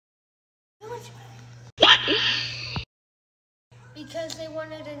What? Because they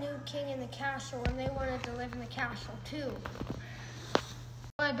wanted a new king in the castle, and they wanted to live in the castle too.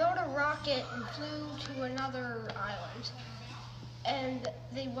 I built a rocket and flew to another island, and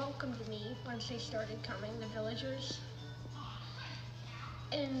they welcomed me once they started coming, the villagers.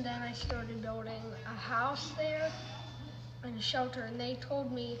 And then I started building a house there and a shelter, and they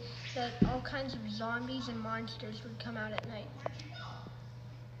told me that all kinds of zombies and monsters would come out at night.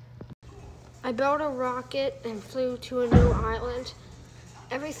 I built a rocket and flew to a new island.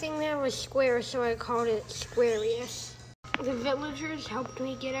 Everything there was square, so I called it Squarius. The villagers helped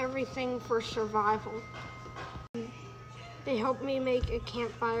me get everything for survival. They helped me make a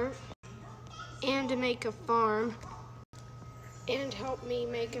campfire and to make a farm and helped me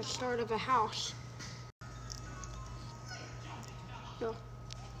make a start of a house. So.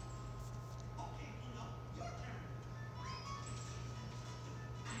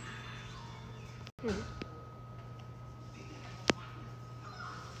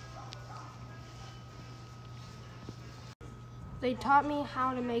 They taught me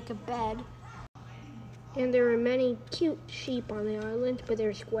how to make a bed, and there are many cute sheep on the island, but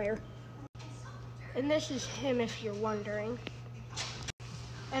they're square. And this is him, if you're wondering.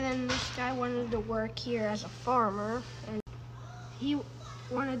 And then this guy wanted to work here as a farmer, and he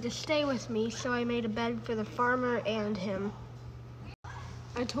wanted to stay with me, so I made a bed for the farmer and him.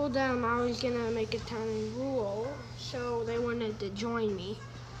 I told them I was gonna make a town and rule, so they wanted to join me.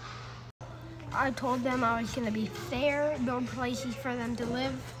 I told them I was gonna be fair, build places for them to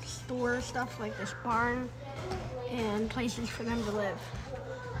live, store stuff like this barn, and places for them to live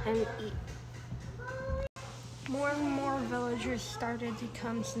and eat. More and more villagers started to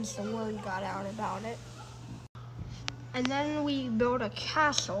come since the word got out about it. And then we built a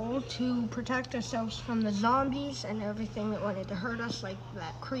castle to protect ourselves from the zombies and everything that wanted to hurt us, like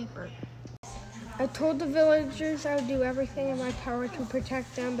that creeper. I told the villagers I would do everything in my power to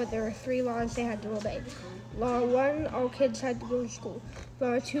protect them, but there were 3 laws they had to obey. Law 1, all kids had to go to school.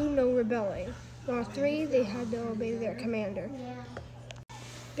 Law 2, no rebelling. Law 3, they had to obey their commander.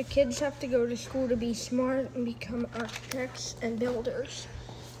 The kids have to go to school to be smart and become architects and builders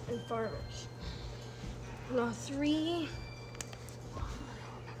and farmers. Law 3,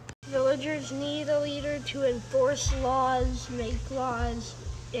 villagers need a leader to enforce laws, make laws,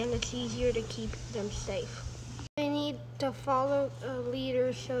 and it's easier to keep them safe. They need to follow a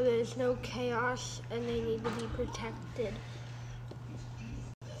leader so there's no chaos, and they need to be protected.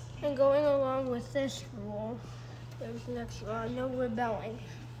 And going along with this rule, there's the next law, no rebelling.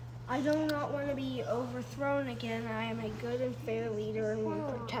 I do not want to be overthrown again. I am a good and fair leader and will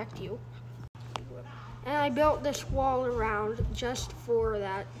protect you. And I built this wall around just for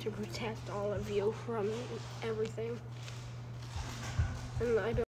that, to protect all of you from everything. And I built